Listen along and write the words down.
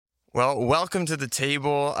Well, welcome to the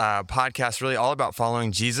table podcast, really all about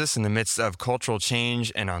following Jesus in the midst of cultural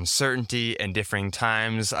change and uncertainty and differing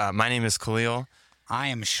times. My name is Khalil. I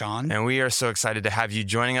am Sean. And we are so excited to have you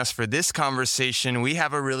joining us for this conversation. We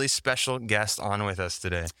have a really special guest on with us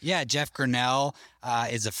today. Yeah, Jeff Grinnell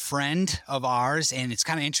is a friend of ours, and it's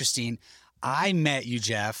kind of interesting. I met you,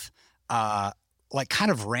 Jeff, kind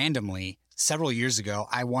of randomly several years ago.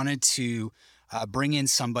 I wanted to bring in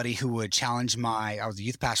somebody who would challenge I was a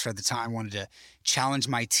youth pastor at the time, wanted to challenge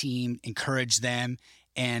my team, encourage them.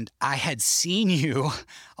 And I had seen you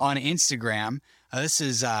on Instagram. This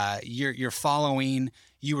is you're following.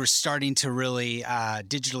 You were starting to really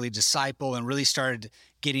digitally disciple and really started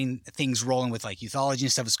getting things rolling with like youthology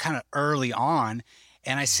and stuff. It was kind of early on.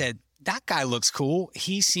 And I said, that guy looks cool.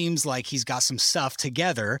 He seems like he's got some stuff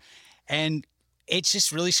together. And it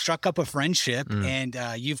just really struck up a friendship. And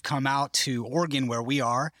you've come out to Oregon where we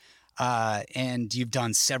are, and you've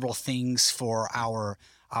done several things for our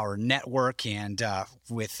network and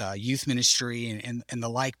with youth ministry and the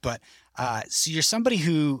like. But so you're somebody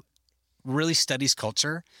who really studies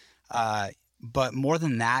culture, but more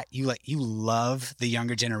than that, you love the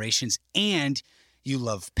younger generations, and you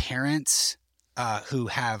love parents who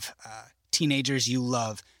have teenagers. You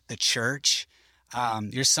love the church.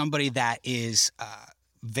 You're somebody that is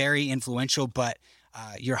very influential, but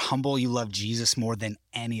you're humble. You love Jesus more than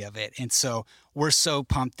any of it. And so we're so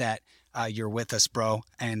pumped that you're with us, bro.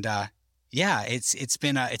 And it's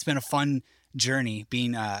been a fun journey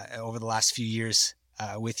being over the last few years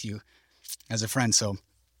with you as a friend. So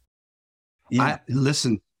yeah.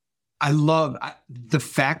 I love the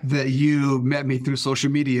fact that you met me through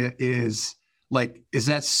social media is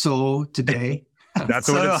that so today? That's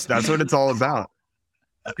what it's all about.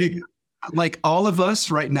 Like all of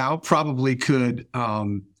us right now probably could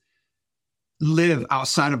live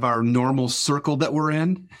outside of our normal circle that we're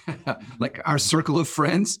in, like our circle of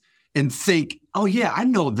friends, and think, oh yeah, I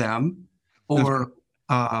know them, or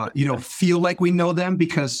feel like we know them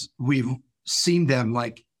because we've seen them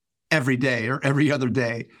like every day or every other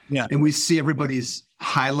day. Yeah. And we see everybody's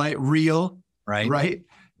highlight reel. Right.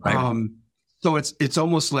 So it's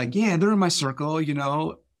almost like, yeah, they're in my circle,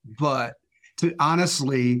 but to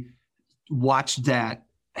honestly watch that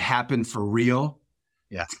happen for real,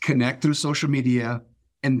 yeah, to connect through social media,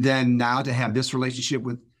 and then now to have this relationship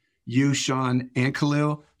with you, Sean, and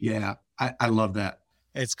Khalil, yeah, I love that.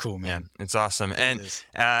 It's cool, man. Yeah, it's awesome. And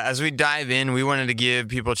as we dive in, we wanted to give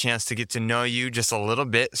people a chance to get to know you just a little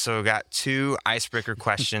bit. So we got 2 icebreaker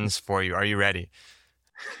questions for you. Are you ready?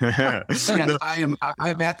 Yes,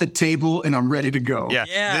 I'm at the table and I'm ready to go.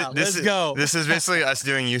 Yeah, let's go. This is basically us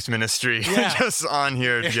doing youth ministry, just on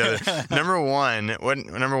here together. Number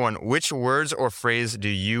one, which words or phrase do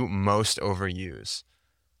you most overuse?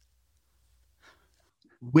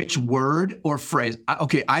 Which word or phrase?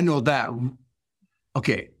 Okay, I know that.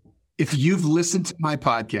 Okay, if you've listened to my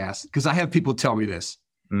podcast, because I have people tell me this,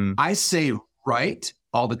 I say right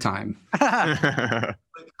all the time. I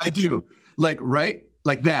do, right.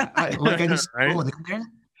 Like that. I just right. go in there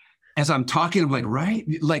as I'm talking. I'm like, right?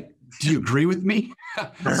 Like, do you agree with me? So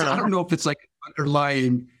I don't know if it's like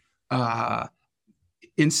underlying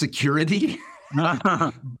insecurity,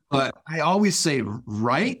 but I always say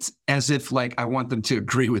right as if like I want them to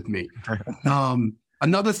agree with me.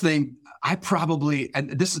 Another thing,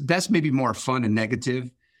 that's maybe more fun and negative.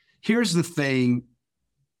 Here's the thing.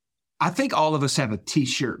 I think all of us have a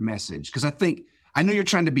T-shirt message, because I know you're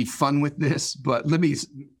trying to be fun with this, but let me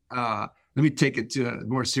take it to a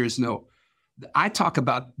more serious note. I talk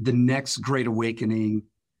about the next great awakening,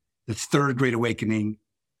 the third great awakening,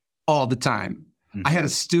 all the time. Mm-hmm. I had a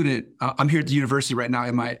student. I'm here at the university right now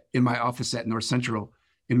in my office at North Central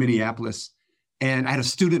in Minneapolis, and I had a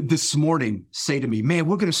student this morning say to me, "Man,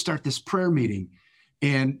 we're going to start this prayer meeting,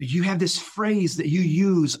 and you have this phrase that you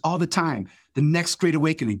use all the time, the next great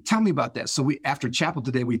awakening. Tell me about that." So after chapel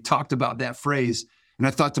today, we talked about that phrase. And I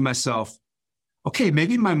thought to myself, okay,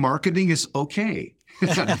 maybe my marketing is okay,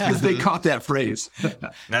 because they caught that phrase.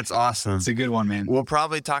 That's awesome. It's a good one, man. We'll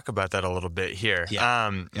probably talk about that a little bit here.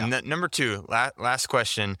 Number 2, last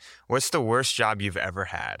question. What's the worst job you've ever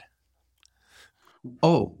had?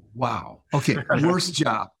 Oh, wow. Okay. Worst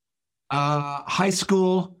job. High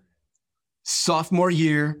school, sophomore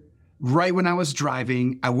year, right when I was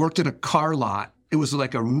driving, I worked at a car lot. It was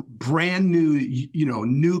like a brand new,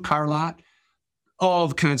 new car lot.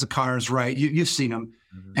 All kinds of cars, right? You've seen them.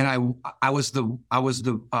 Mm-hmm. And I was the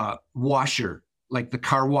washer, like the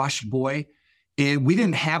car wash boy. And we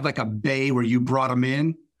didn't have like a bay where you brought them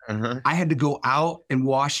in. Uh-huh. I had to go out and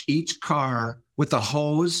wash each car with a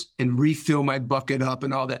hose and refill my bucket up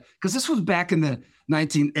and all that. Because this was back in the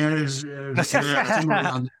 19.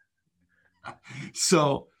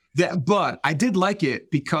 So that, but I did like it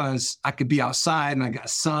because I could be outside and I got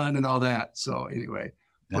sun and all that. So anyway,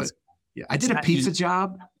 but yeah, I did a pizza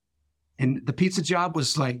job, and the pizza job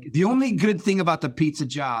was like, the only good thing about the pizza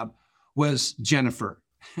job was Jennifer,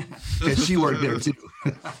 because she worked there too.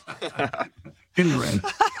 Anyway.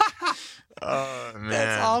 Oh, man.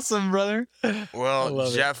 That's awesome, brother. Well,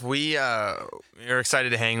 Jeff, we are excited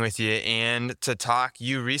to hang with you and to talk.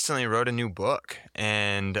 You recently wrote a new book,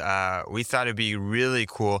 and we thought it'd be really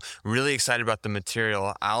cool. Really excited about the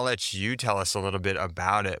material. I'll let you tell us a little bit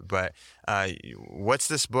about it. But what's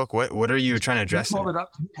this book? What are you trying to address? Hold it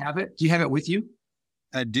up. Do you have it? Do you have it with you?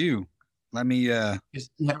 I do. Let me. Is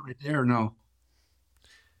that right there or no?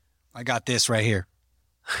 I got this right here.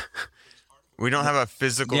 We don't have a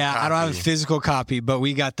physical copy. I don't have a physical copy, but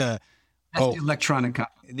we got the the electronic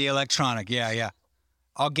copy. The electronic, yeah.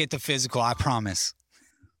 I'll get the physical, I promise.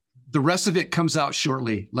 The rest of it comes out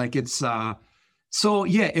shortly. Like it's so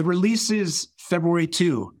yeah, it releases February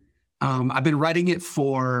 2. I've been writing it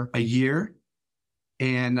for a year,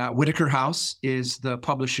 and Whitaker House is the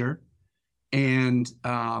publisher. And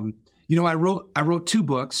I wrote 2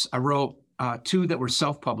 books. I wrote 2 that were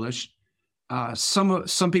self-published.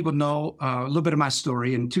 Some people know a little bit of my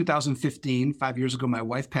story. In 2015, 5 years ago, my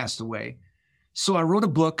wife passed away. So I wrote a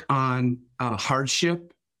book on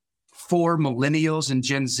hardship for millennials and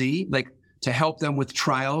Gen Z, like to help them with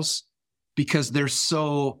trials, because they're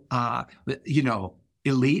so,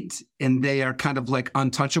 elite, and they are kind of like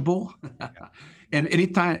untouchable. And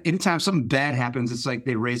anytime something bad happens, it's like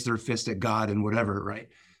they raise their fist at God and whatever, right?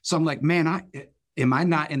 So I'm like, man, am I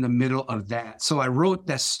not in the middle of that? So I wrote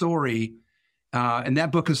that story. And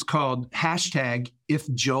that book is called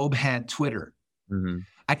 #If Job Had Twitter. Mm-hmm.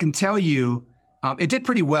 I can tell you, it did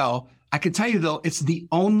pretty well. I can tell you, though, it's the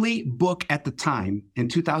only book at the time in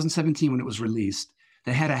 2017 when it was released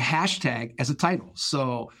that had a hashtag as a title.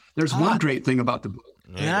 So there's one great thing about the book.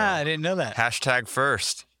 Yeah, I didn't know that.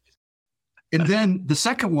 #first. And then the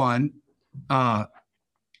second one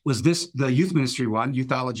was the youth ministry one,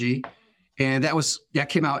 Youthology. And that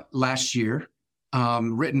came out last year.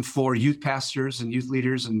 Written for youth pastors and youth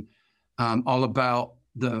leaders, and all about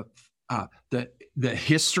the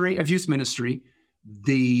history of youth ministry,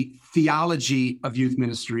 the theology of youth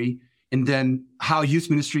ministry, and then how youth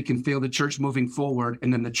ministry can fail the church moving forward,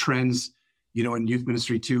 and then the trends, in youth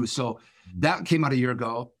ministry too. So that came out a year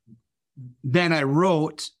ago. Then I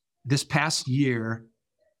wrote this past year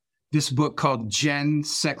this book called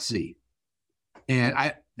SeXYZ,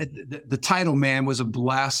 and the title, man, was a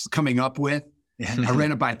blast coming up with. I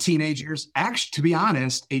ran it by teenagers. Actually, to be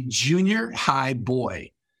honest, a junior high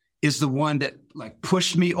boy is the one that like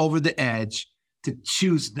pushed me over the edge to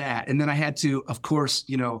choose that. And then I had to, of course,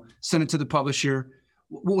 send it to the publisher.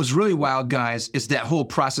 What was really wild, guys, is that whole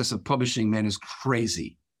process of publishing, man, is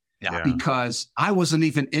crazy. Yeah. Because I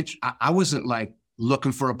wasn't like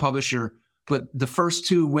looking for a publisher, but the first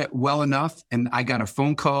 2 went well enough, and I got a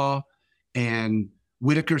phone call, and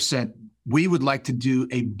Whitaker said, we would like to do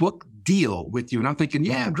a book deal with you. And I'm thinking,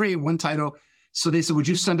 yeah, great, 1 title. So they said, would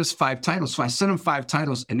you send us 5 titles? So I sent them 5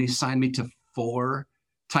 titles, and they signed me to 4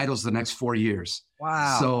 titles the next 4 years.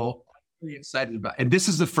 Wow. So I'm really excited about it. And this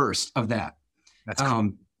is the first of that. That's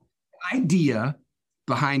cool. Idea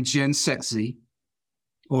behind SeXYZ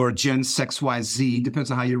or SeXYZ, depends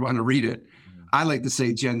on how you want to read it. I like to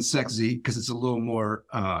say SeXYZ because it's a little more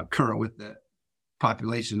current with the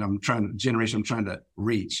population generation I'm trying to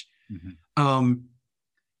reach. Mm-hmm.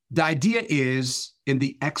 The idea is in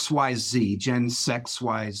the XYZ,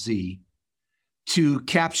 SeXYZ, to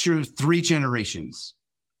capture 3 generations.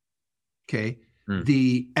 Okay.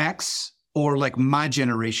 The X, or like my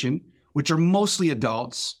generation, which are mostly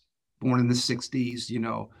adults born in the 60s,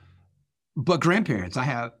 but grandparents. I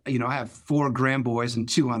have 4 grandboys and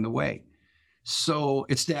 2 on the way. So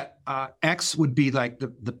it's that X would be like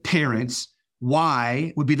the parents.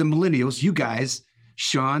 Y would be the millennials. You guys,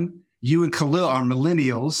 Sean, you and Khalil are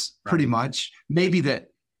millennials, pretty much. Maybe the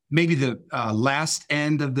last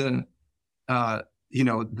end of the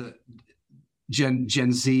the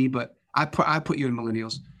Gen Z, but I put you in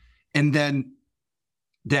millennials, and then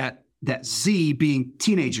that Z being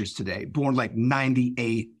teenagers today, born like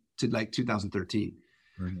 98 to like 2013.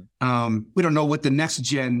 Mm-hmm. We don't know what the next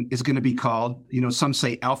gen is going to be called. Some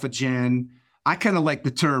say Alpha Gen. I kind of like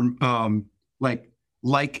the term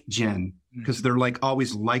like Gen, because they're like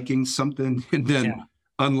always liking something and then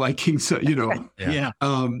unliking. So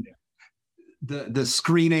the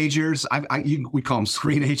screenagers. We call them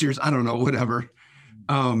screenagers. I don't know, whatever.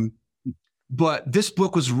 But this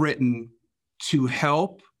book was written to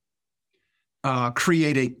help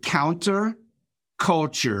create a counter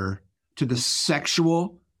culture to the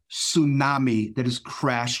sexual tsunami that has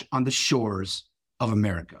crashed on the shores of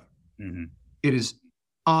America. Mm-hmm. It is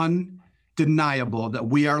undeniable that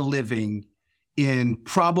we are living in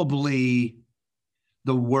probably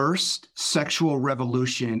the worst sexual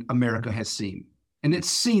revolution America has seen. And it's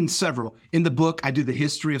seen several. In the book, I do the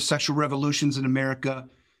history of sexual revolutions in America,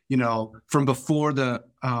 from before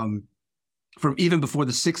from even before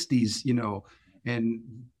the 60s, and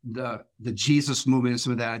the Jesus movement and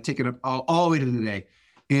some of that. I take it up all the way to today.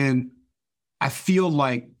 And I feel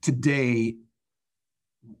like today,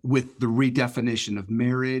 with the redefinition of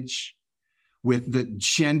marriage, with the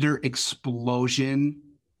gender explosion,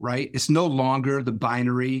 right? It's no longer the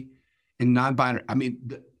binary and non-binary. I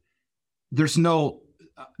mean, there's no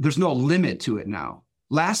limit to it now.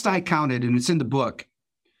 Last I counted, and it's in the book,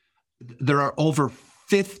 there are over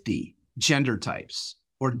 50 gender types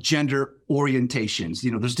or gender orientations.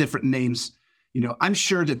 There's different names. I'm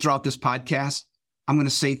sure that throughout this podcast, I'm going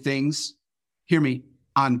to say things, hear me,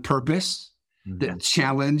 on purpose, that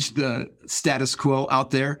challenge the status quo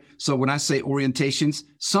out there. So when I say orientations,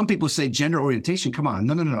 some people say gender orientation. Come on,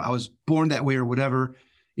 no. I was born that way or whatever.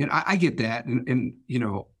 I get that, and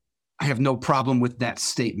I have no problem with that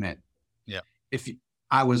statement. Yeah, if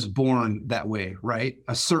I was born that way, right,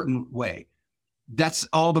 a certain way, that's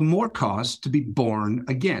all the more cause to be born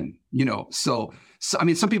again. So I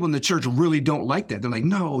mean, some people in the church really don't like that. They're like,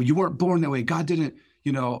 no, you weren't born that way. God didn't.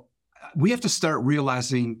 We have to start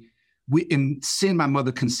realizing. In sin, my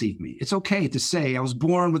mother conceived me. It's okay to say I was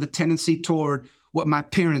born with a tendency toward what my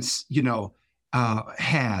parents,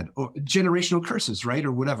 had, or generational curses, right,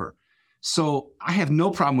 or whatever. So I have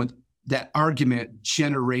no problem with that argument,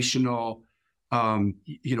 generational,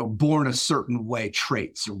 born a certain way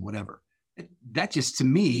traits or whatever. That just, to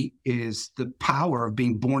me, is the power of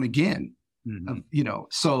being born again. Mm-hmm.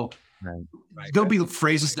 So. Right. There'll be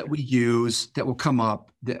phrases that we use that will come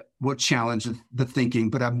up that will challenge the thinking,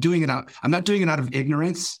 but I'm not doing it out of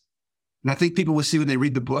ignorance. And I think people will see when they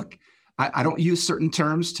read the book, I don't use certain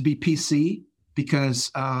terms to be PC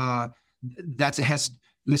because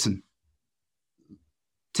listen,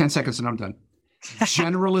 10 seconds and I'm done.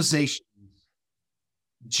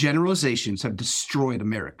 Generalizations have destroyed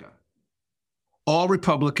America. All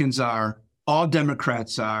Republicans are, all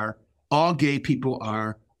Democrats are, all gay people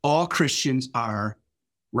are, all Christians are,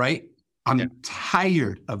 right? I'm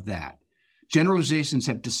tired of that. Generalizations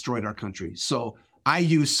have destroyed our country. So I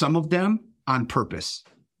use some of them on purpose.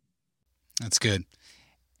 That's good.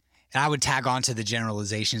 And I would tag on to the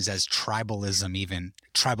generalizations as tribalism, even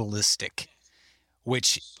tribalistic,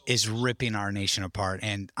 which is ripping our nation apart.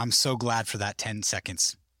 And I'm so glad for that 10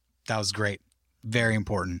 seconds. That was great. Very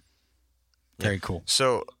important. Very cool.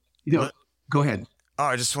 So, go ahead. Oh,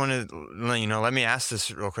 I just wanted to let me ask this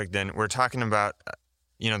real quick then. We're talking about,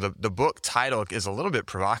 the book title is a little bit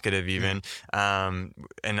provocative even. And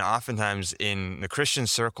oftentimes in the Christian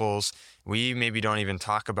circles, we maybe don't even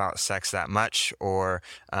talk about sex that much, or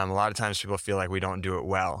a lot of times people feel like we don't do it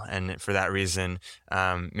well. And for that reason,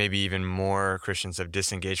 maybe even more Christians have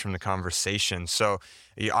disengaged from the conversation. So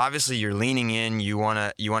obviously you're leaning in, you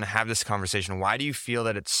want to have this conversation. Why do you feel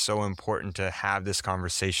that it's so important to have this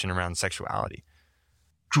conversation around sexuality?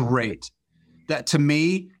 Great. That, to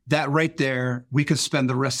me, that right there, we could spend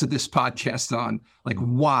the rest of this podcast on, like,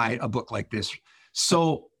 why a book like this.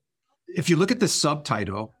 So if you look at the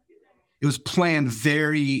subtitle, it was planned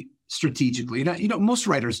very strategically. Most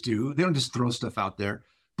writers do. They don't just throw stuff out there,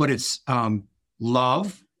 but it's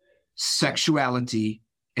love, sexuality,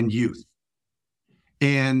 and youth.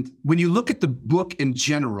 And when you look at the book in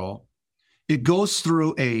general, it goes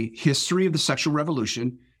through a history of the sexual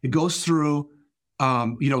revolution. It goes through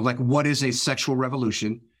like, what is a sexual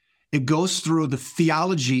revolution? It goes through the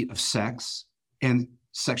theology of sex and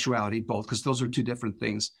sexuality, both, because those are two different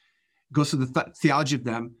things. It goes through the theology of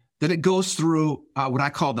them. Then it goes through what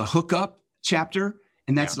I call the hookup chapter,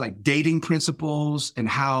 and that's like dating principles and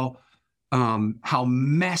how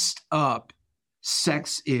messed up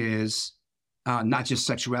sex is, not just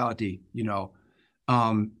sexuality,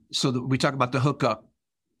 So we talk about the hookup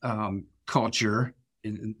culture.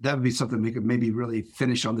 And that would be something we could maybe really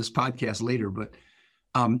finish on this podcast later. But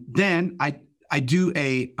then I do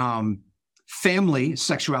a family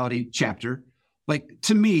sexuality chapter. Like,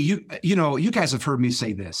 to me, you guys have heard me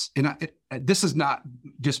say this, and this is not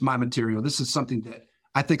just my material. This is something that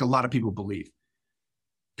I think a lot of people believe.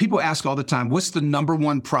 People ask all the time, what's the number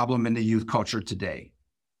one problem in the youth culture today?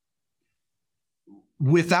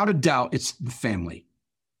 Without a doubt, it's the family.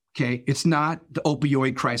 Okay, it's not the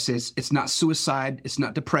opioid crisis. It's not suicide. It's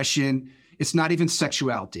not depression. It's not even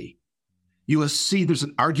sexuality. you will see there's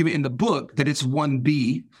an argument in the book that it's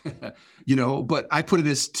 1B, but I put it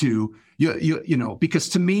as 2, because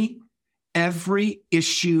to me, every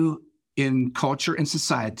issue in culture and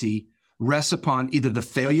society rests upon either the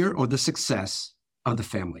failure or the success of the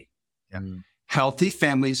family. Yeah. Healthy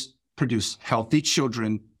families produce healthy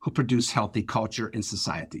children who produce healthy culture and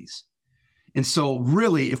societies. And so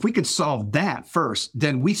really, if we could solve that first,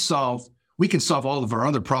 then we can solve all of our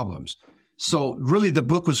other problems. So really the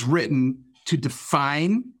book was written to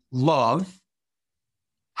define love,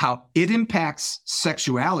 how it impacts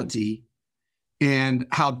sexuality, and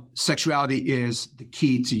how sexuality is the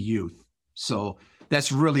key to youth. So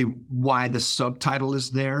that's really why the subtitle is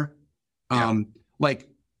there. Like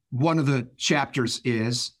one of the chapters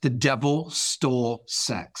is The Devil Stole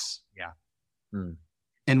Sex. Yeah.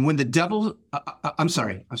 And when the devil,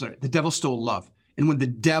 the devil stole love. And when the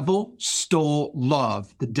devil stole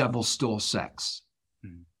love, the devil stole sex.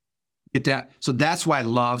 Get that? So that's why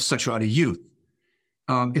love, sexuality, youth.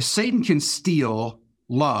 If Satan can steal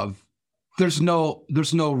love, there's no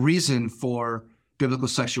reason for biblical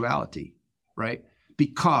sexuality, right?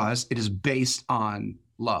 Because it is based on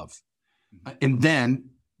love. And then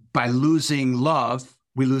by losing love,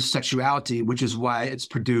 we lose sexuality, which is why it's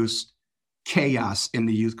produced chaos in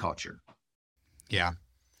the youth culture. Yeah.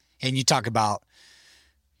 And you talk about,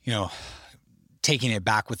 taking it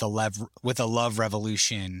back with a love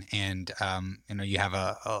revolution. And,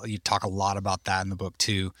 you talk a lot about that in the book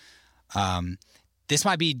too. This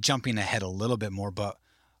might be jumping ahead a little bit more, but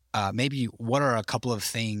maybe what are a couple of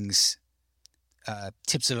things,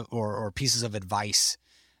 tips or pieces of advice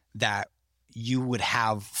that you would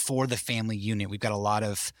have for the family unit? We've got a lot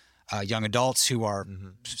of young adults who are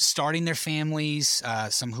starting their families,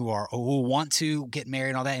 some who want to get married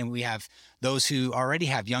and all that. And we have those who already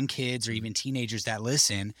have young kids or even teenagers that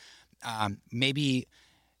listen. Maybe,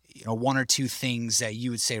 one or two things that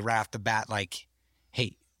you would say right off the bat, like,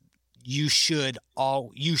 hey, you should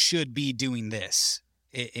be doing this.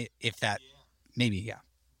 If that, maybe, yeah.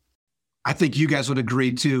 I think you guys would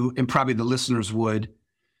agree too, and probably the listeners would.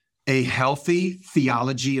 A healthy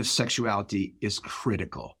theology of sexuality is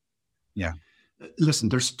critical. Yeah. Listen,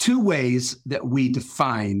 there's two ways that we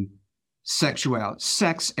define sex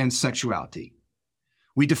and sexuality.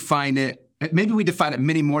 We define it, maybe we define it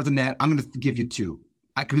many more than that. I'm going to give you two.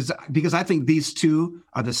 Because I think these two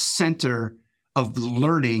are the center of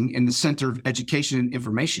learning and the center of education and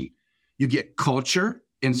information. You get culture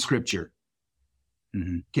and scripture.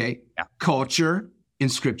 Okay? Yeah. Culture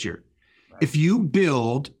and scripture. Right. If you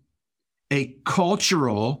build a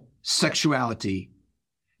cultural sexuality,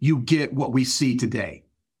 you get what we see today.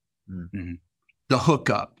 The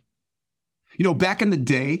hookup. Back in the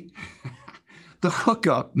day, the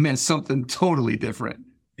hookup meant something totally different.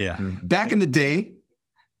 Yeah. Back in the day,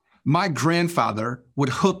 my grandfather would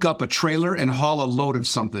hook up a trailer and haul a load of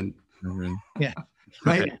something. Yeah.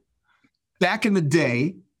 Right? Back in the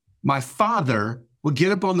day, my father would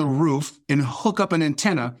get up on the roof and hook up an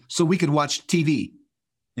antenna so we could watch TV.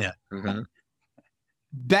 Yeah.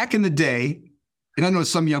 Back in the day, and I know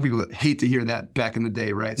some young people hate to hear that back in the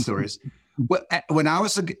day, right? Stories. When I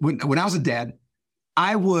was a dad,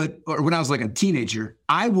 when I was like a teenager,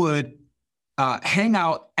 I would hang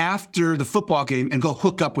out after the football game and go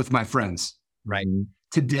hook up with my friends. Right.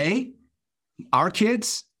 Today, our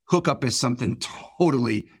kids hook up as something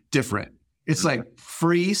totally different. It's like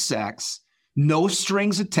free sex, no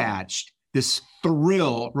strings attached, this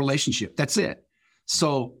thrill relationship. That's it.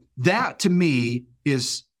 So that to me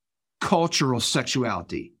is cultural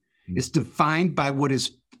sexuality. It's defined by what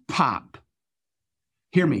is pop.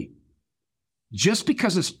 Hear me. Just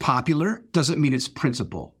because it's popular doesn't mean it's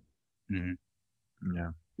principle.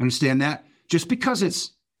 Yeah. Understand that? Just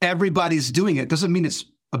because everybody's doing it doesn't mean it's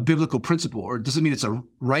a biblical principle, or it doesn't mean it's a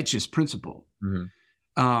righteous principle.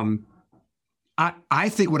 I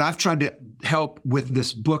think what I've tried to help with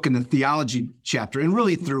this book in the theology chapter, and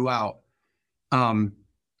really throughout,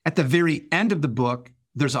 at the very end of the book,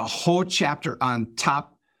 there's a whole chapter on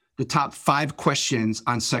the top 5 questions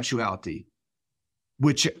on sexuality,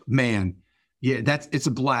 which, man, yeah, it's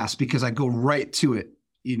a blast because I go right to it,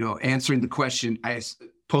 answering the question. I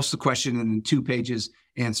post the question and in 2 pages,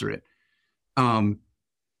 answer it.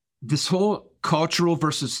 This whole cultural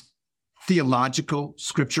versus theological,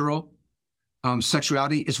 scriptural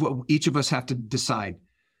sexuality is what each of us have to decide.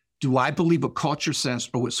 Do I believe what culture says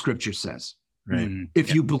or what scripture says? Right.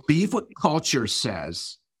 If you believe what culture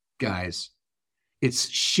says, guys, it's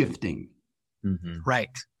shifting.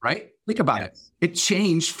 Right. Right? Think about it. It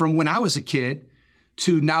changed from when I was a kid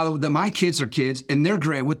to now that my kids are kids and they're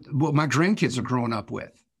what my grandkids are growing up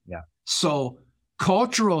with. Yeah. So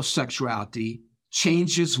Cultural sexuality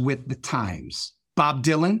changes with the times. Bob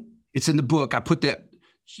Dylan, it's in the book. I put that,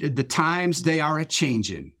 the times they are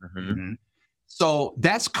a-changing. Mm-hmm. So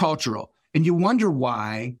that's cultural. And you wonder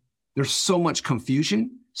why there's so much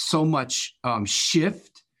confusion, so much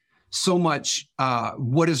shift, so much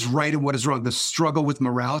what is right and what is wrong, the struggle with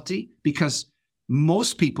morality, because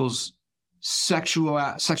most people's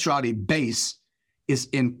sexuality base is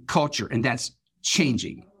in culture, and that's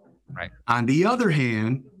changing. Right. On the other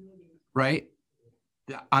hand,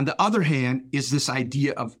 is this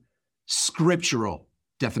idea of scriptural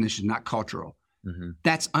definition, not cultural. Mm-hmm.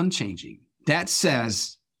 That's unchanging. That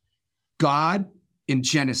says God in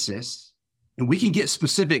Genesis, and we can get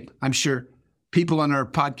specific. I'm sure people on our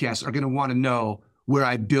podcast are going to want to know where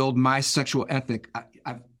I build my sexual ethic.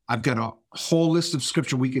 I've got a whole list of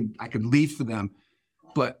scripture I could leave for them,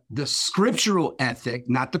 but the scriptural ethic,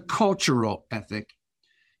 not the cultural ethic,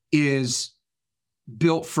 is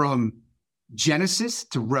built from Genesis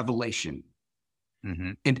to Revelation.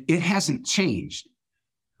 Mm-hmm. And it hasn't changed.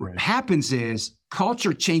 What happens is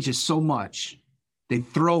culture changes so much, they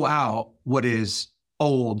throw out what is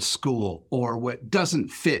old school or what doesn't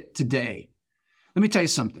fit today. Let me tell you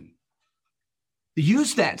something.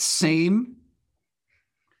 Use that same,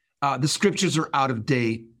 the scriptures are out of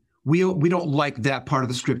date. We don't like that part of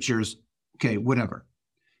the scriptures. Okay, whatever.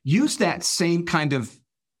 Use that same kind of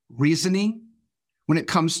reasoning when it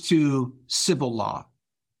comes to civil law.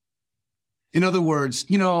 In other words,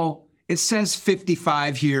 it says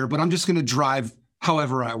 55 here, but I'm just going to drive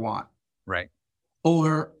however I want. Right.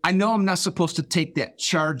 Or I know I'm not supposed to take that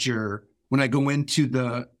charger when I go into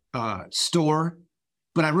the store,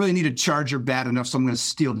 but I really need a charger bad enough, so I'm going to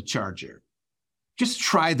steal the charger. Just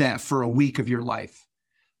try that for a week of your life.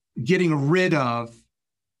 Getting rid of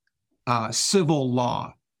civil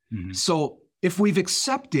law. Mm-hmm. So if we've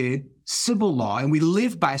accepted civil law and we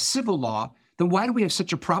live by civil law, then why do we have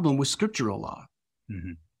such a problem with scriptural law?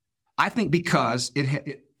 Mm-hmm. I think because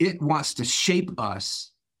it wants to shape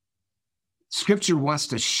us. Scripture wants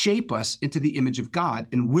to shape us into the image of God.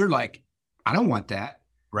 And we're like, I don't want that.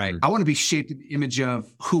 Right. I want to be shaped in the image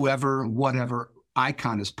of whoever, whatever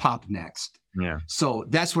icon is popped next. Yeah. So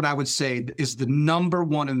that's what I would say is the number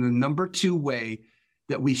one and the number two way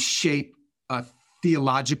that we shape a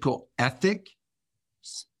theological ethic,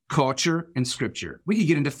 culture, and scripture. We could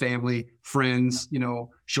get into family, friends,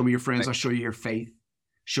 show me your friends, I'll show you your faith.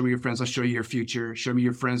 Show me your friends, I'll show you your future. Show me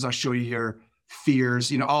your friends, I'll show you your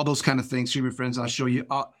fears, all those kind of things. Show me your friends, I'll show you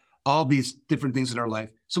all these different things in our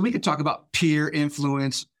life. So we could talk about peer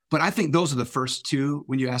influence, but I think those are the first two,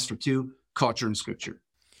 when you ask for two, culture and scripture.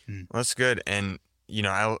 Well, that's good. And,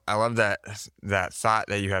 I love that thought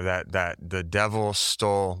that you have, that the devil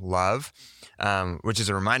stole love, which is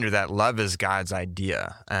a reminder that love is God's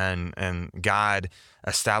idea, and God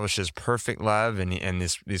establishes perfect love and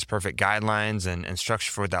these perfect guidelines and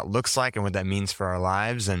structure for what that looks like and what that means for our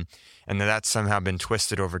lives. And that's somehow been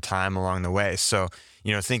twisted over time along the way. So,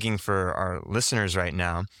 thinking for our listeners right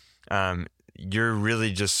now, you're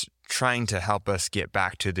really just trying to help us get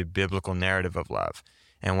back to the biblical narrative of love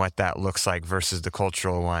and what that looks like versus the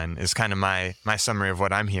cultural one is kind of my summary of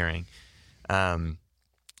what I'm hearing. And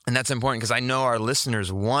that's important because I know our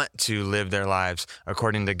listeners want to live their lives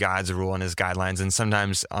according to God's rule and his guidelines. And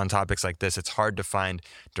sometimes on topics like this, it's hard to find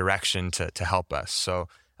direction to help us. So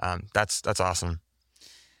that's awesome.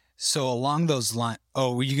 So along those lines,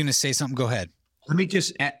 were you going to say something? Go ahead. Let me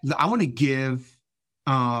just add, I want to give,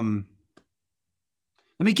 let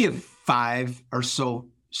me give 5 or so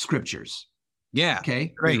scriptures. Yeah.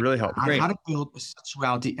 Okay. Great. Really helpful. On how to build a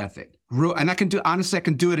sexuality ethic. And I can do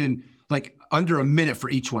it in like under a minute for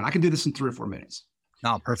each one. I can do this in 3 or 4 minutes.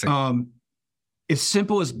 Oh, perfect. As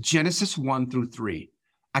simple as Genesis 1 through 3.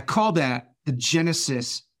 I call that the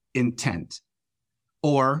Genesis intent,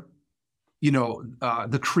 or,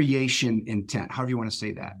 the creation intent, however you want to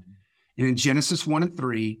say that. And in Genesis 1 and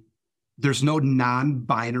 3, there's no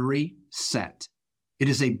non-binary set. It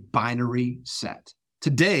is a binary set.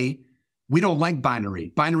 Today, we don't like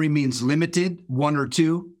binary. Binary means limited, 1 or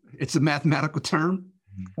 2. It's a mathematical term.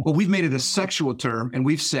 Well, we've made it a sexual term, and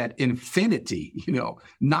we've said infinity,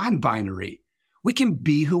 non-binary. We can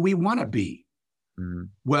be who we want to be. Mm-hmm.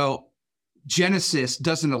 Well, Genesis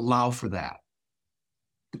doesn't allow for that.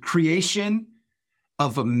 The creation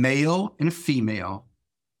of a male and a female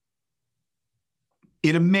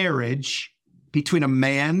in a marriage between a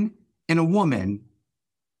man and a woman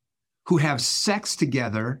who have sex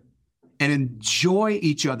together and enjoy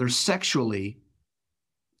each other sexually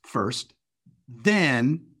first,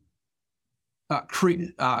 then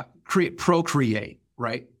procreate,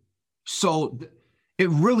 right? So it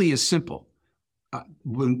really is simple.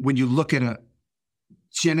 when you look at a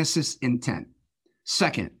Genesis intent.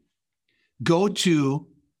 Second, go to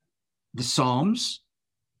the Psalms,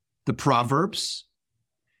 the Proverbs,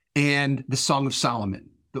 and the Song of Solomon,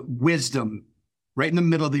 the wisdom right in the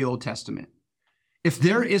middle of the Old Testament. If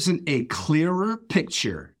there isn't a clearer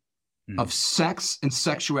picture of sex and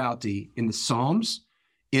sexuality in the Psalms,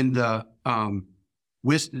 in the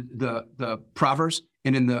Proverbs,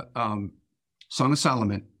 and in the Song of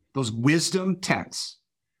Solomon, those wisdom texts,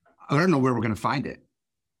 I don't know where we're going to find it.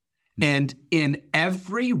 And in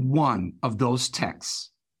every one of those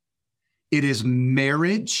texts, it is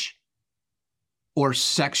marriage or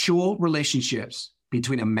sexual relationships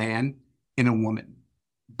between a man and a woman,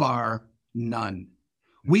 bar none.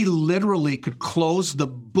 We literally could close the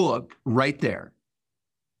book right there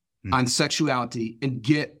on sexuality and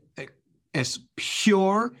get as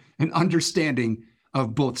pure an understanding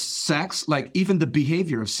of both sex, like even the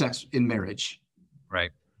behavior of sex in marriage.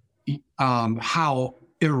 Right. How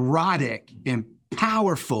erotic and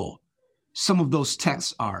powerful some of those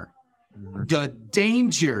texts are. The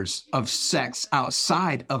dangers of sex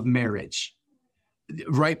outside of marriage.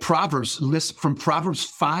 Right? Proverbs, list from Proverbs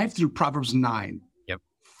 5 through Proverbs 9. Yep.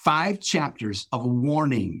 5 chapters of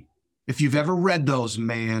warning. If you've ever read those,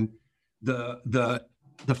 man, the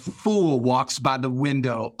fool walks by the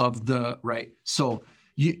window of the right. So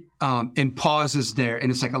you and pauses there,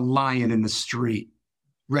 and it's like a lion in the street,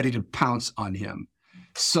 ready to pounce on him.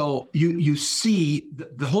 So you see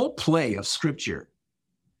the whole play of Scripture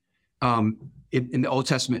in the Old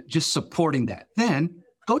Testament, just supporting that. Then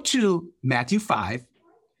go to Matthew 5,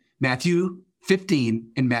 Matthew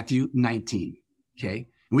 15, and Matthew 19. Okay,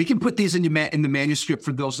 and we can put these in the manuscript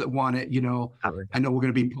for those that want it. You know, I know we're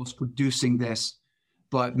going to be post-producing this,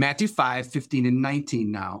 but Matthew 5, 15, and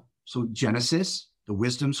 19 now. So Genesis, the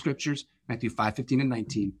wisdom scriptures, Matthew 5, 15, and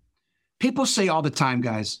 19. People say all the time,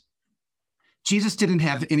 guys, Jesus didn't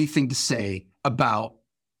have anything to say about,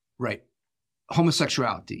 right,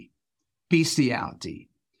 homosexuality, bestiality,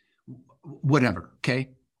 whatever,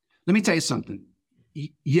 okay? Let me tell you something.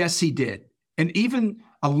 Yes, he did. And even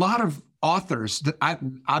a lot of authors that I've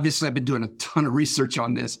been doing a ton of research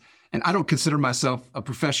on this, and I don't consider myself a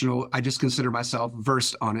professional. I just consider myself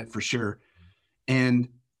versed on it for sure. And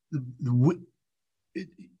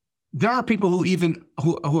there are people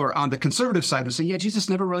who are on the conservative side who say, yeah, Jesus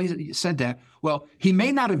never really said that. Well, he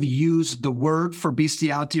may not have used the word for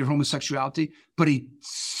bestiality or homosexuality, but he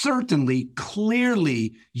certainly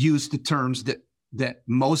clearly used the terms that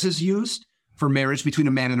Moses used for marriage between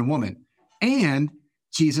a man and a woman. And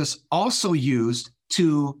Jesus also used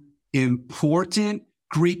 2 important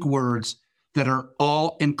Greek words that are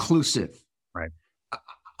all inclusive. Right.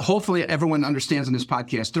 Hopefully everyone understands in this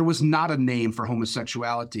podcast, there was not a name for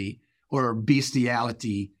homosexuality or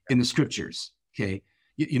bestiality in the scriptures. Okay.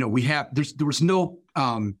 There was no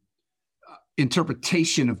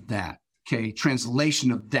interpretation of that. Okay.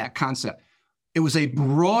 Translation of that concept. It was a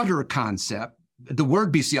broader concept. The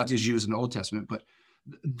word bestiality is used in the Old Testament, but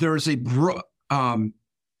there's a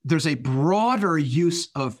broader use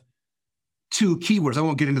of 2 keywords. I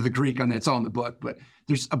won't get into the Greek on that. It's all in the book, but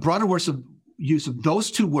there's a broader use of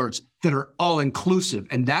those 2 words that are all inclusive.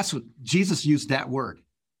 And that's what Jesus used, that word.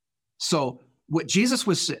 So what Jesus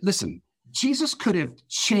was, listen, Jesus could have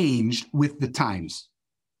changed with the times.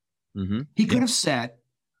 Mm-hmm. He could have said,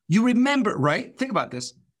 you remember, right? Think about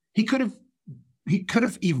this. He could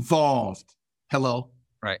have evolved. Hello?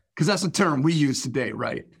 Right. Because that's a term we use today,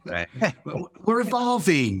 right? Right. We're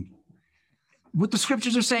evolving. What the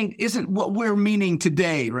scriptures are saying isn't what we're meaning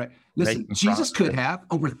today, right? Listen, Jesus could have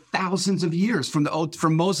over thousands of years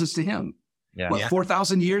from Moses to him. Yeah.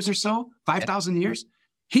 4,000 years or so? 5,000 years?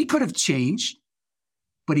 He could have changed,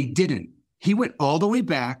 but he didn't. He went all the way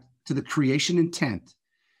back to the creation intent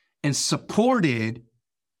and supported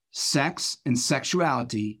sex and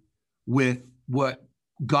sexuality with what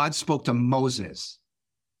God spoke to Moses.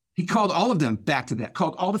 He called all of them back to that,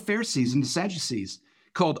 called all the Pharisees and the Sadducees,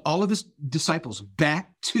 called all of his disciples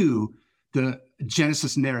back to the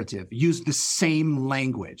Genesis narrative, used the same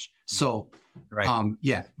language. So, right.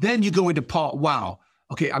 Then you go into Paul. Wow.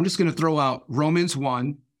 Okay, I'm just going to throw out Romans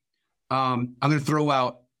 1. I'm going to throw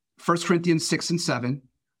out 1 Corinthians 6 and 7,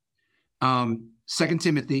 2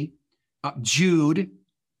 Timothy, Jude,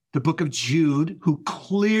 the book of Jude,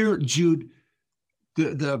 Jude,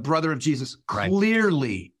 the brother of Jesus,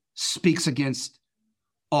 clearly speaks against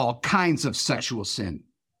all kinds of sexual sin.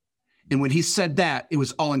 And when he said that, it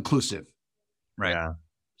was all inclusive. Right. Yeah.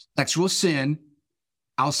 Sexual sin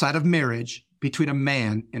outside of marriage between a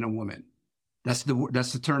man and a woman. That's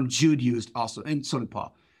the term Jude used also, and so did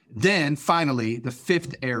Paul. Then finally, the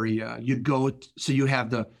fifth area, so you have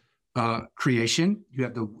the creation, you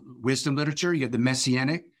have the wisdom literature, you have the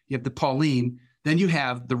messianic, you have the Pauline, then you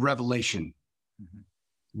have the revelation.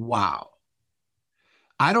 Mm-hmm. Wow.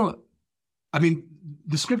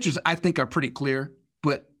 The scriptures I think are pretty clear,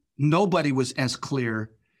 but nobody was as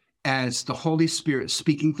clear as the Holy Spirit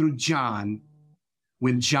speaking through John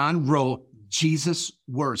when John wrote Jesus'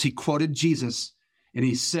 words. He quoted Jesus and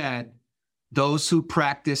he said, those who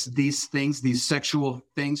practice these things, these sexual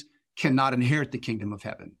things, cannot inherit the kingdom of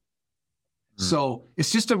heaven. Mm. So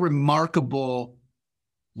it's just a remarkable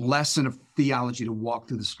lesson of theology to walk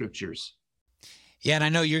through the scriptures. Yeah, and I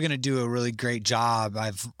know you're going to do a really great job.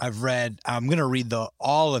 I'm going to read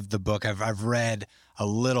all of the book. I've read a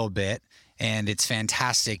little bit, and it's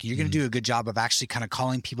fantastic. You're going to do a good job of actually kind of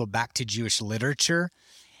calling people back to Jewish literature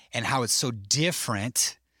and how it's so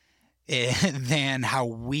different than how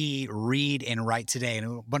we read and write today.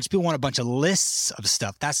 And a bunch of people want a bunch of lists of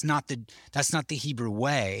stuff. That's not the Hebrew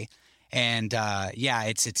way. And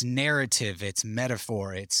it's narrative, it's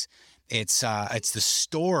metaphor, it's the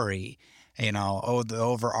story. The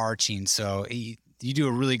overarching. So you do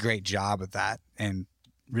a really great job of that and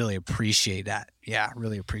really appreciate that. Yeah,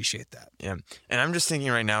 really appreciate that. Yeah. And I'm just thinking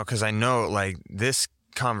right now, because I know like this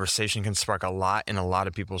conversation can spark a lot in a lot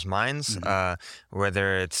of people's minds,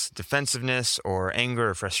 whether it's defensiveness or anger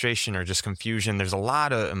or frustration or just confusion. There's a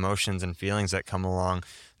lot of emotions and feelings that come along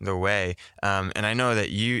the way. And I know that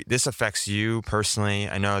this affects you personally.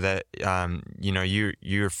 I know that,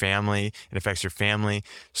 your family, it affects your family.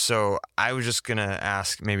 So I was just going to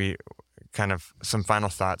ask maybe kind of some final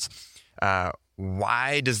thoughts.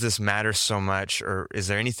 Why does this matter so much? Or is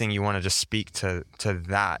there anything you want to just speak to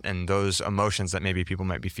that and those emotions that maybe people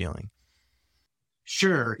might be feeling?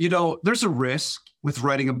 Sure. There's a risk with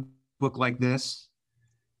writing a book like this.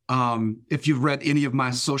 If you've read any of my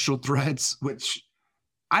social threads, which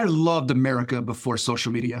I loved America before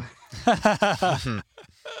social media.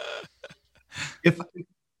 If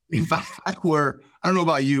I were, I don't know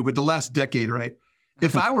about you, but the last decade, right?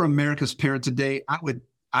 If I were America's parent today,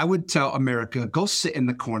 I would tell America, go sit in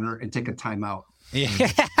the corner and take a time out. Yeah.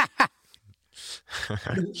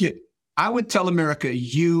 I would tell America,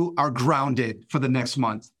 you are grounded for the next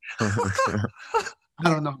month. I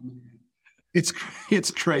don't know. It's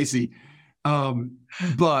crazy.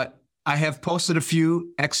 But I have posted a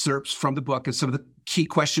few excerpts from the book and some of the key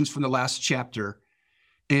questions from the last chapter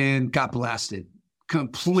and got blasted,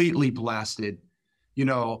 completely blasted,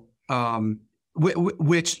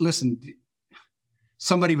 which listen,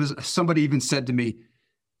 somebody even said to me,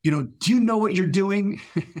 do you know what you're doing?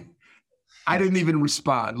 I didn't even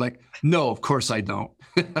respond. Like, no, of course I don't.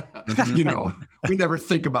 We never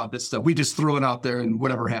think about this stuff. We just throw it out there and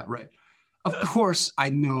whatever right? Of course I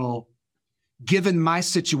know, given my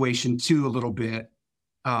situation too a little bit,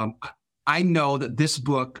 I know that this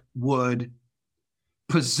book would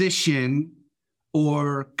position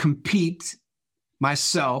or compete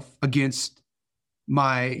myself against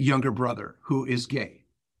my younger brother who is gay.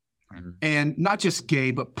 Mm-hmm. And not just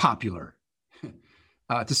gay, but popular,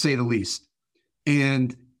 to say the least.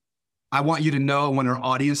 And I want you to know, I want our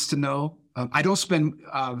audience to know, I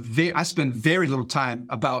spend very little time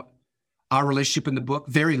about our relationship in the book,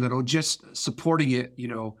 very little, just supporting it,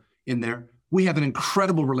 in there. We have an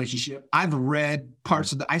incredible relationship. I've read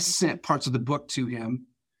I sent parts of the book to him.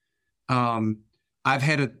 I've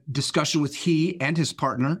had a discussion with he and his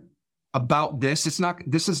partner about this. There's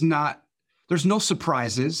no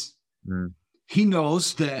surprises. Mm. He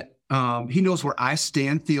knows that, he knows where I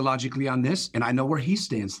stand theologically on this, and I know where he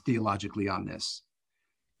stands theologically on this.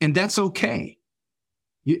 And that's okay.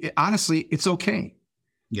 Honestly, it's okay.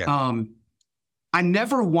 Yeah. I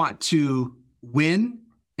never want to win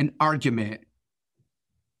an argument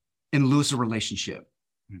and lose a relationship.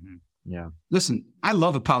 Mm-hmm. Yeah. Listen, I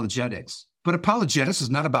love apologetics, but apologetics is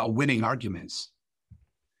not about winning arguments.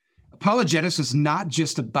 Apologetics is not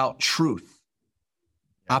just about truth.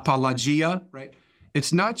 Yeah. Apologia, right?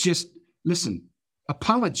 It's not just, listen,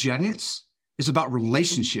 apologetics is about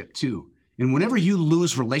relationship too. And whenever you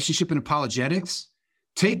lose relationship in apologetics,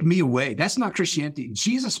 take me away. That's not Christianity.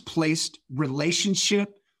 Jesus placed relationship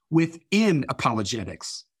within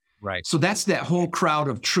apologetics. Right. So that's that whole crowd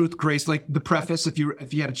of truth, grace, like the preface. If you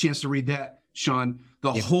had a chance to read that, Sean,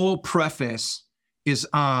 the whole preface is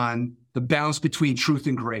on the balance between truth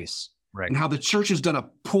and grace. Right. And how the church has done a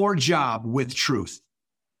poor job with truth.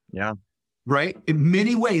 Yeah. Right. In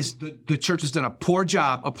many ways, the church has done a poor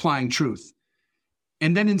job applying truth.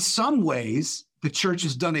 And then in some ways, the church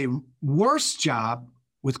has done a worse job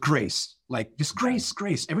with grace. Like just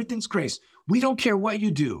grace. Everything's grace. We don't care what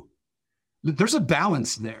you do. there's a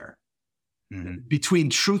balance there between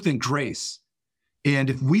truth and grace. And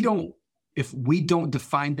if we don't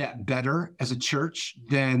define that better as a church,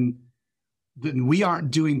 then we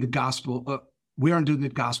aren't doing the gospel. We aren't doing the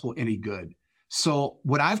gospel any good. So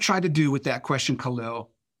what I've tried to do with that question,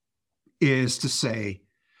 Khalil, is to say,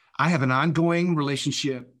 I have an ongoing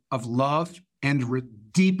relationship of love and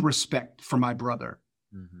deep respect for my brother,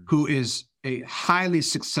 who is a highly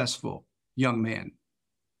successful young man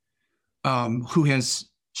who has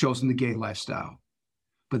chosen the gay lifestyle.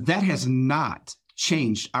 But that has not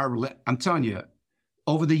changed I'm telling you,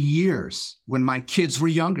 over the years when my kids were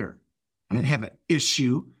younger, I didn't have an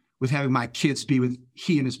issue with having my kids be with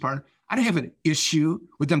he and his partner. I didn't have an issue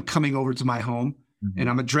with them coming over to my home. And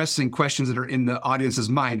I'm addressing questions that are in the audience's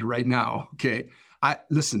mind right now. Okay.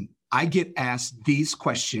 Listen, I get asked these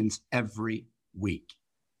questions every week.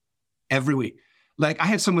 Every week. Like I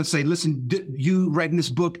had someone say, listen, you writing this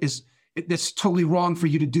book that's totally wrong for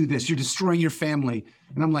you to do this. You're destroying your family.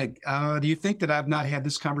 And I'm like, do you think that I've not had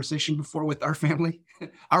this conversation before with our family?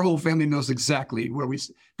 Our whole family knows exactly where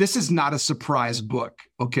this is not a surprise book.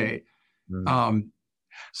 Okay.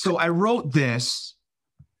 So I wrote this,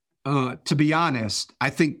 to be honest,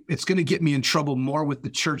 I think it's going to get me in trouble more with the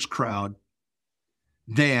church crowd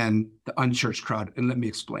than the unchurched crowd. And let me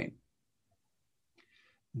explain.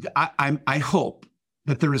 I hope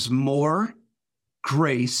that there is more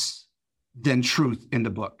grace than truth in the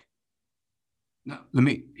book. Now,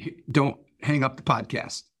 don't hang up the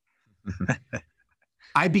podcast.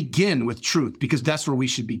 I begin with truth because that's where we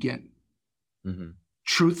should begin.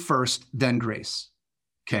 Truth first, then grace.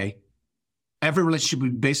 Okay. Every relationship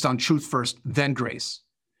will be based on truth first, then grace.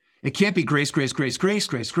 It can't be grace, grace, grace, grace,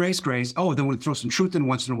 grace, grace, grace. Oh, then we'll throw some truth in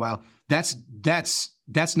once in a while. That's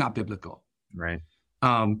not biblical. Right.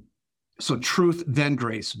 So truth, then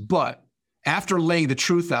grace. But after laying the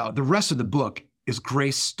truth out, the rest of the book is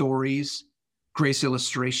grace stories, grace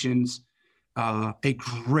illustrations, a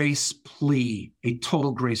grace plea, a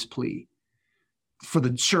total grace plea for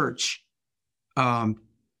the church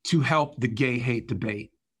to help the gay hate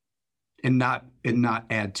debate and not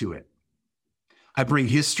add to it. I bring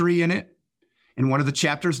history in it. In one of the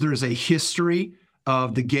chapters, there is a history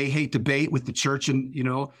of the gay hate debate with the church,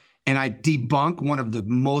 and I debunk one of the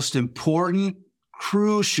most important,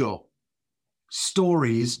 crucial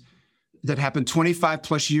stories that happened 25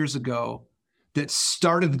 plus years ago that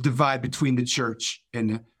started the divide between the church.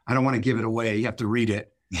 And I don't want to give it away. You have to read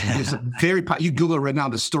it. It's you Google it right now.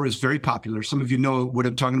 The story is very popular. Some of you know what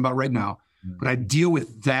I'm talking about right now. But I deal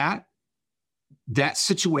with that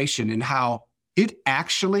situation and how it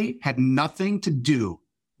actually had nothing to do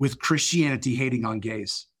with Christianity hating on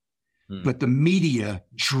gays. But the media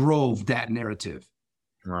drove that narrative.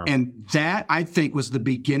 Wow. And that, I think, was the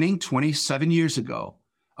beginning 27 years ago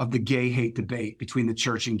of the gay hate debate between the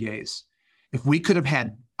church and gays. If we could have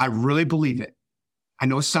had, I really believe it. I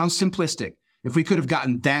know it sounds simplistic. If we could have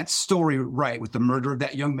gotten that story right with the murder of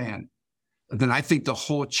that young man, then I think the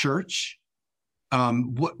whole church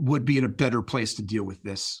would be in a better place to deal with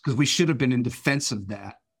this, because we should have been in defense of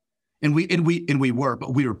that. And we were,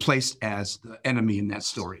 but we were placed as the enemy in that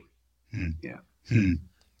story. Yeah.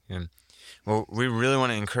 Yeah. Well, we really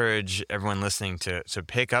want to encourage everyone listening to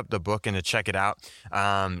pick up the book and to check it out.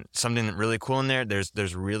 Something really cool in there.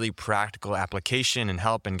 There's really practical application and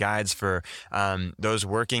help and guides for those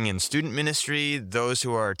working in student ministry, those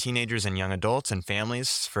who are teenagers and young adults and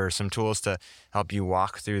families, for some tools to help you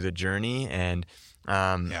walk through the journey. And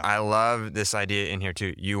I love this idea in here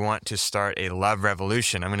too. You want to start a love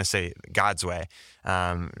revolution. I'm going to say God's way,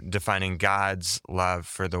 defining God's love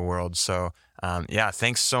for the world. So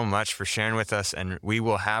thanks so much for sharing with us. And we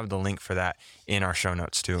will have the link for that in our show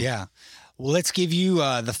notes too. Yeah. Well, let's give you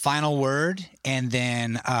the final word, and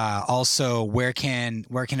then also where can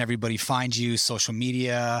everybody find you? Social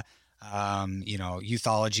media,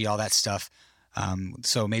 youthology, all that stuff.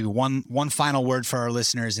 So maybe one final word for our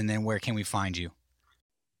listeners, and then where can we find you?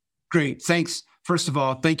 Great. Thanks. First of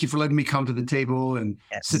all, thank you for letting me come to the table and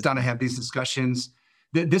sit down and have these discussions.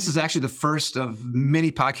 This is actually the first of many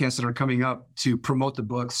podcasts that are coming up to promote the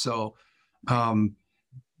book. So Youthology,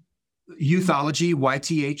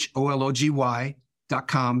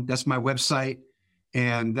 YTHOLOGY.com. That's my website.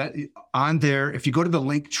 And that on there, if you go to the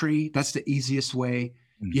link tree, that's the easiest way.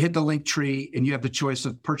 You hit the link tree and you have the choice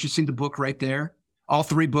of purchasing the book right there. All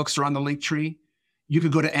 3 books are on the link tree. You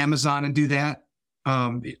could go to Amazon and do that.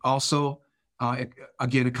 It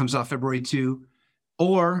comes out February 2.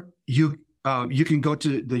 Or you can go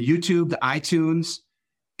to the YouTube, the iTunes,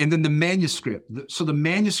 and then the manuscript. So the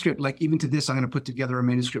manuscript, like even to this, I'm going to put together a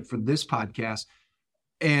manuscript for this podcast.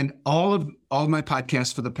 And all of my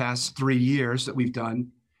podcasts for the past 3 years that we've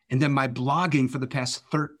done, and then my blogging for the past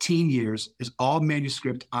 13 years is all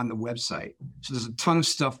manuscript on the website. So there's a ton of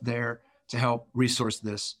stuff there to help resource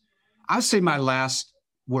this. I'd say my last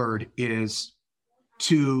word is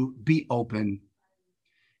to be open.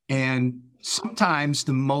 And sometimes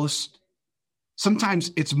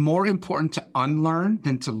it's more important to unlearn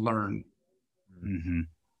than to learn. Mm-hmm.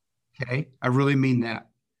 Okay. I really mean that.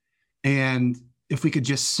 And if we could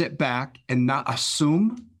just sit back and not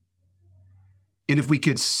assume, and if we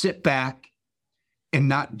could sit back and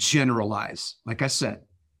not generalize, like I said,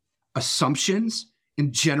 assumptions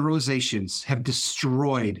and generalizations have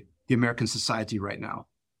destroyed the American society right now.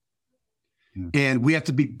 And we have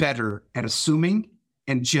to be better at assuming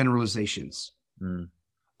and generalizations.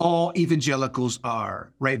 All evangelicals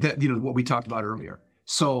are, right? That, what we talked about earlier.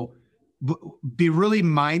 So be really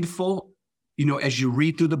mindful, as you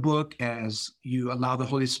read through the book, as you allow the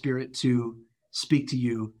Holy Spirit to speak to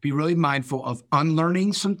you, be really mindful of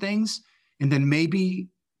unlearning some things, and then maybe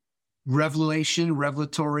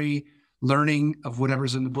revelatory learning of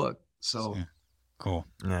whatever's in the book. So Cool.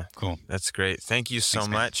 Yeah. Cool. That's great. Thank you so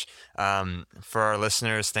Thanks, much. For our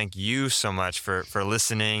listeners, thank you so much for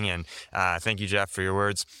listening. And thank you, Jeff, for your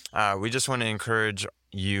words. We just want to encourage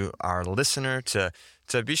you, our listener, to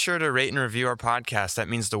be sure to rate and review our podcast. That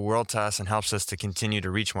means the world to us and helps us to continue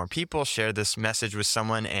to reach more people, share this message with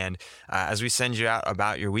someone. And as we send you out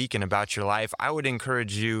about your week and about your life, I would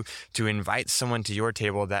encourage you to invite someone to your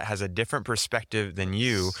table that has a different perspective than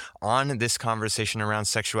you on this conversation around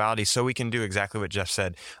sexuality, so we can do exactly what Jeff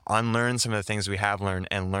said, unlearn some of the things we have learned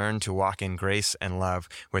and learn to walk in grace and love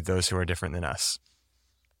with those who are different than us.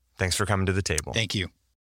 Thanks for coming to the table. Thank you.